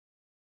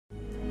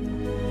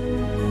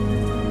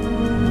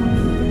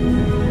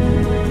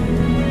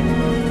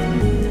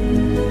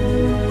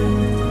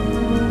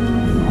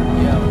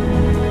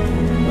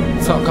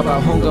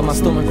hunger, my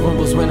stomach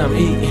rumbles when I'm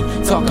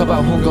eating. Talk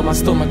about hunger, my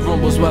stomach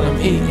rumbles while I'm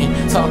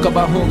eating. Talk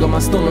about hunger, my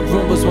stomach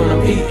rumbles when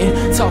I'm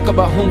eating. Talk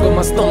about hunger,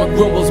 my stomach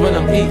rumbles when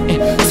I'm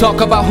eating.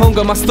 Talk about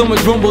hunger, my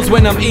stomach rumbles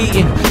when I'm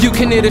eating. You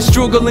can hear the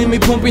struggle in me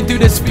pumping through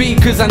the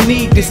speakers. I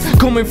need this,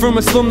 coming from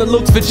a slum that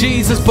looks for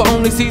Jesus, but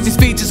only sees his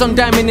features on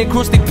diamond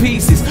encrusted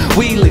pieces.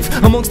 We live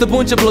amongst a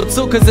bunch of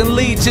bloodsuckers and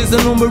leeches,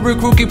 a number of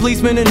crooked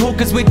policemen and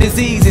hookers with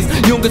diseases.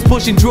 Youngers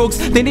pushing drugs,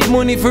 they need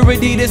money for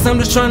Adidas. I'm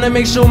just trying to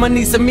make sure my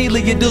niece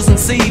Amelia doesn't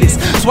see this.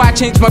 So I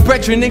changed my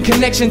brethren in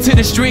connection to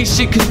the street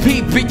shit. Cause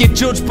people, you're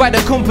judged by the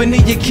company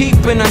you keep,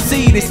 and I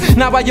see this.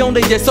 Now I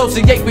only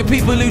associate with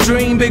people who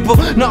dream big,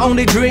 but not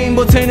only dream,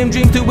 but turn them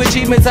dreams to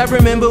achievements. I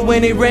remember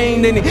when it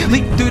rained and it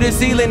leaked through the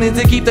ceiling, and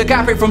to keep the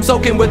carpet from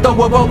soaking with the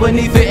wall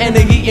beneath it and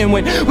the heating.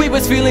 When we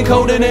was feeling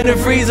colder than a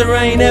freezer,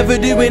 I ain't never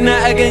doing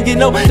that again, you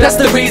know. That's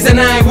the reason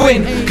I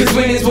win, cause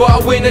winning's what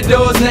I win. The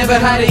doors never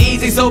had it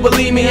easy, so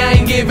believe me, I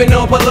ain't giving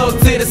up. I look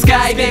to the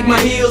sky, dig my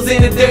heels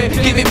in the dirt,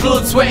 give it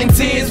blood, sweat and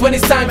tears when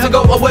it's time to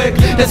go to work.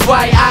 That's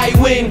why I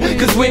win,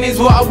 cause winning's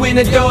what I win.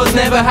 The doors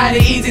never had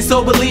it easy,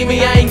 so believe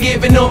me, I ain't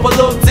giving up. I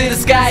look to the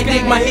sky,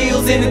 dig my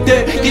heels in the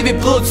dirt, give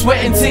it blood,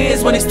 sweat and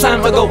tears when it's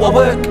time to go to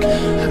work.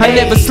 I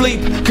never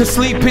sleep, cause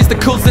sleep is the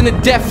cousin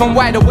of death. I'm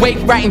wide awake,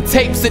 writing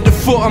tapes at the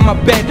foot of my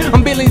bed.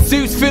 I'm building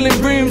Zeus, filling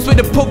rooms with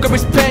a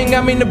puckerist pen.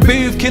 I'm in the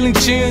booth, killing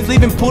tunes,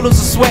 leaving puddles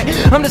of sweat.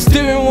 I'm just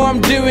doing what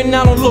I'm doing,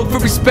 I don't look for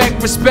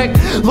respect. Respect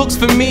looks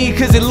for me,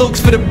 cause it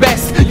looks for the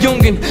best.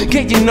 Youngin',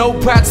 get your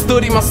notepad,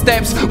 study my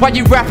steps. While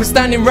you rappers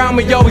standing round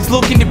me, always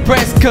looking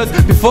depressed. Cause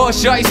before I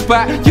shot your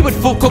spot, you would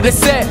fuck up the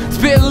set.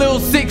 Spit a little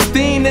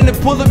 16 and then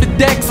pull up the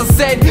decks. I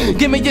said,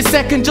 give me a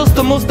second just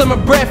to muster my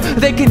breath.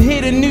 They can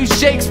hear the new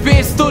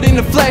Shakespeare stood in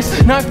the flesh.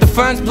 Now if the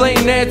fans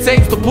playing their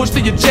tapes, to push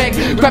to your check.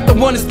 Grab the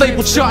one that's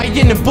labeled Shotty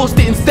in and bust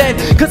it instead.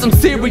 Cause I'm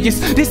serious,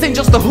 this ain't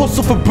just a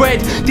hustle for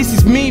bread. This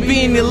is me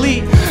being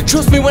elite.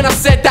 Trust me when I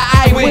said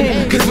that I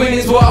win, cause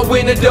winning's what I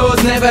win. The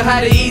doors never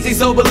had it easy,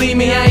 so believe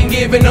me, I ain't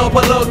giving up.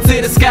 I look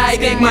to the sky,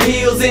 dig my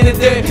heels in the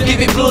dirt,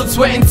 give it blood,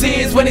 sweat and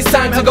tears when it's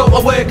time to go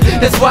to work.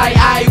 That's why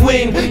I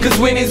win, cause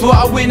winning's what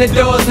I win. The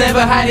doors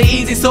never had it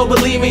easy, so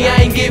believe me, I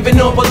ain't giving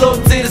up. I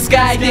look to the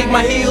sky, dig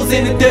my heels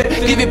in the dirt,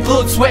 give it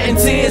blood, sweat and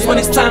tears when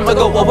it's time to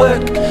go to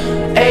work.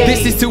 Ay.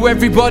 This is to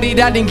everybody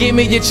that didn't give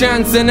me a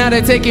chance, and now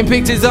they're taking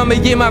pictures of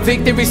me in my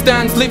victory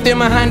stance, lifting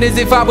my hand as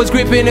if I was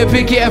gripping a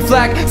picket of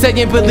flag,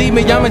 saying believe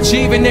me, I'm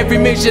achieving every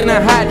mission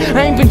I had.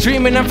 I ain't been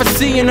dreaming, I'm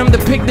foreseeing, I'm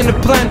depicting a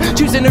plan,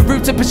 choosing a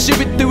route to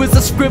pursue it through as I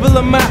scribble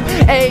a map.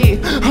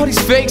 Ayy, all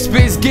these fake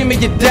spits give me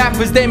your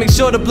dappers, they make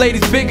sure the blade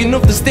is big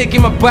enough to stick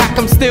in my back.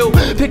 I'm still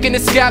picking the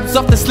scabs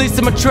off the slits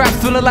of my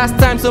traps from the last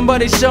time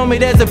somebody showed me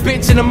there's a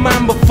bitch in a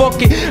man, but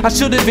fuck it, I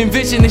should have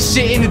envisioned this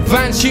shit in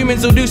advance.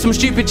 Humans will do some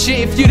stupid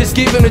shit if you just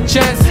give them a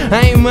chance.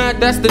 I ain't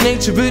mad, that's the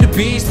nature of the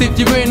beast. If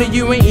you're in it,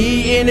 you ain't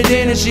eating it,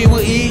 then she will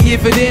eat you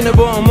for dinner.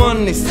 But I'm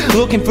honest,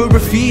 looking for a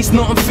feast,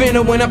 nothing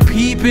finna. When I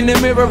peep in the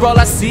mirror, all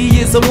I see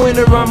is a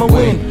winner. I'm a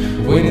win.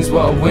 Winning's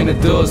what I win. The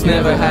doors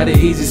never had it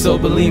easy, so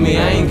believe me,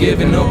 I ain't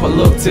giving up. I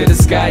look to the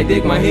sky,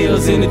 dig my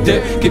heels in the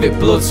dirt, give it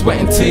blood, sweat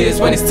and tears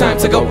when it's time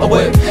to go to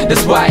work.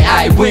 That's why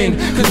I win,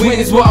 cause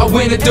winning's what I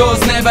win. The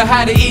doors never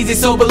had it easy,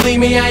 so believe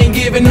me, I ain't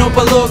giving up.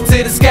 I look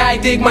to the sky,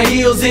 dig my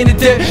heels in the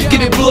dirt,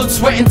 give it blood,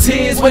 sweat and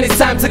tears when it's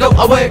time to go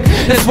to work.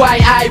 That's why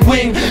I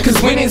win,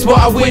 cause winning's what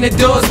I win. The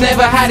doors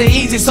never had it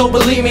easy, so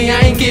believe me, I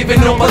ain't giving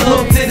up. I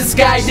look to the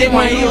sky, dig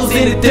my heels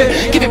in the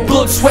dirt, give it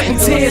blood, sweat and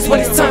tears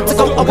when it's time to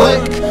go to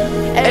work.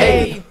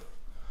 Ay.